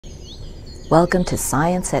Welcome to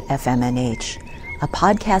Science at FMNH, a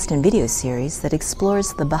podcast and video series that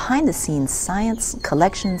explores the behind-the-scenes science,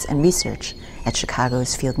 collections, and research at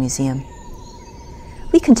Chicago's Field Museum.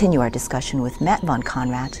 We continue our discussion with Matt Von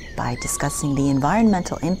Konrat by discussing the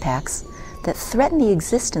environmental impacts that threaten the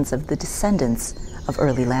existence of the descendants of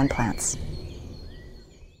early land plants.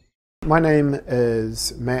 My name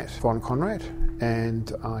is Matt Von Konrat,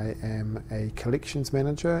 and I am a collections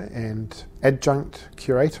manager and adjunct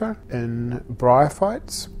curator in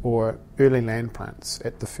Bryophytes, or early land plants,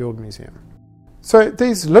 at the Field Museum. So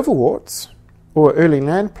these liverworts, or early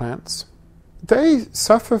land plants, they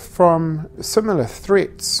suffer from similar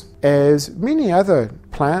threats as many other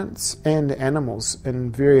plants and animals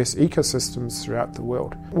in various ecosystems throughout the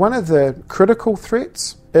world. One of the critical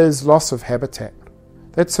threats is loss of habitat.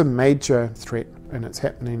 That's a major threat, and it's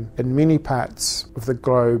happening in many parts of the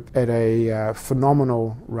globe at a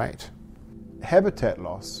phenomenal rate. Habitat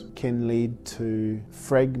loss can lead to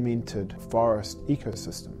fragmented forest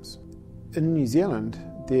ecosystems. In New Zealand,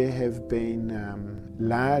 there have been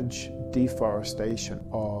large deforestation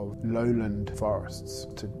of lowland forests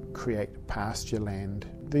to create pasture land.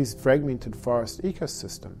 These fragmented forest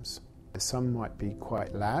ecosystems, some might be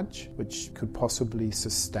quite large, which could possibly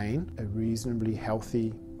sustain a reasonably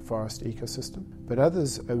healthy forest ecosystem, but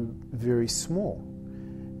others are very small.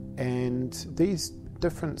 And these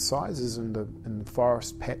different sizes in the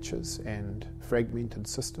forest patches and fragmented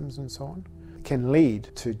systems and so on can lead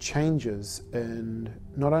to changes in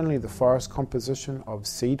not only the forest composition of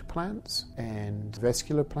seed plants and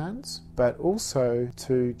vascular plants, but also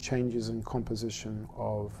to changes in composition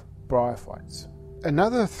of bryophytes.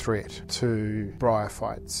 Another threat to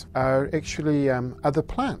bryophytes are actually other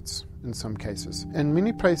plants in some cases. In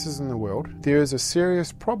many places in the world, there is a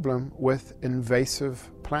serious problem with invasive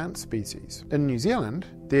plant species. In New Zealand,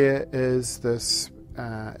 there is this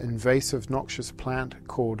invasive noxious plant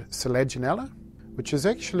called Selaginella, which is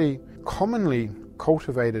actually commonly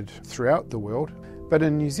cultivated throughout the world. But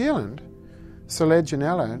in New Zealand,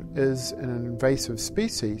 Selaginella is an invasive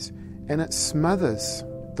species, and it smothers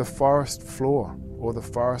the forest floor or the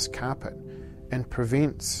forest carpet and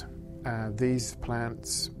prevents these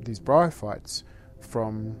plants, these bryophytes,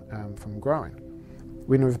 from growing.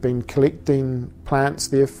 When we've been collecting plants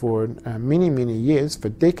there for many years, for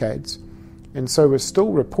decades, and so we're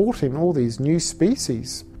still reporting all these new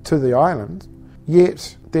species to the island,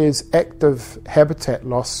 yet there's active habitat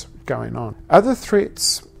loss going on. Other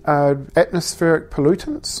threats are atmospheric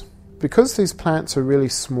pollutants. Because these plants are really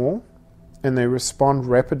small and they respond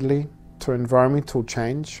rapidly to environmental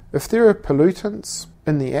change, if there are pollutants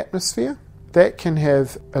in the atmosphere, that can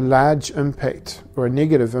have a large impact or a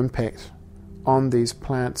negative impact on these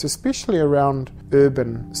plants, especially around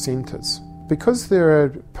urban centres. Because there are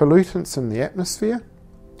pollutants in the atmosphere,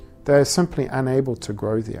 they are simply unable to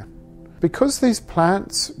grow there. Because these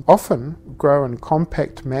plants often grow in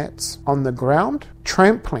compact mats on the ground,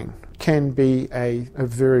 trampling can be a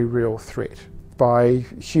very real threat by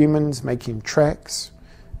humans making tracks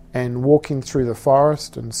and walking through the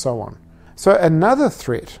forest and so on. So another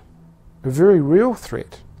threat, a very real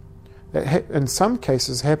threat, that in some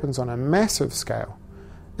cases happens on a massive scale,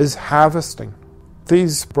 is harvesting.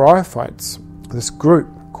 These bryophytes, this group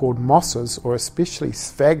called mosses, or especially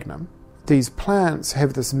sphagnum, these plants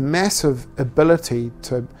have this massive ability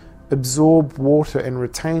to absorb water and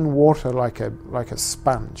retain water like a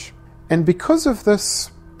sponge. And because of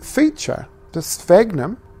this feature, the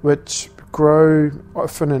sphagnum, which grow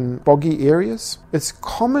often in boggy areas, it's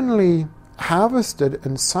commonly harvested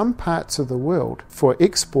in some parts of the world for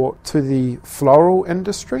export to the floral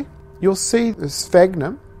industry. You'll see the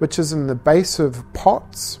sphagnum, which is in the base of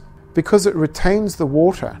pots, because it retains the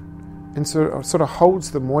water and sort of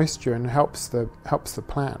holds the moisture and helps the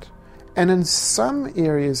plant. And in some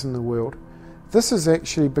areas in the world, this is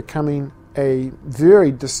actually becoming a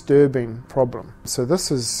very disturbing problem. So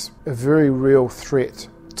this is a very real threat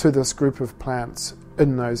to this group of plants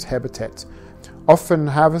in those habitats, often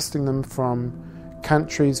harvesting them from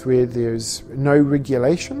countries where there's no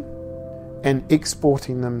regulation and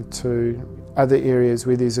exporting them to other areas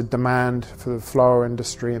where there's a demand for the flower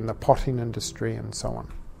industry and the potting industry and so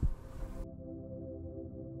on.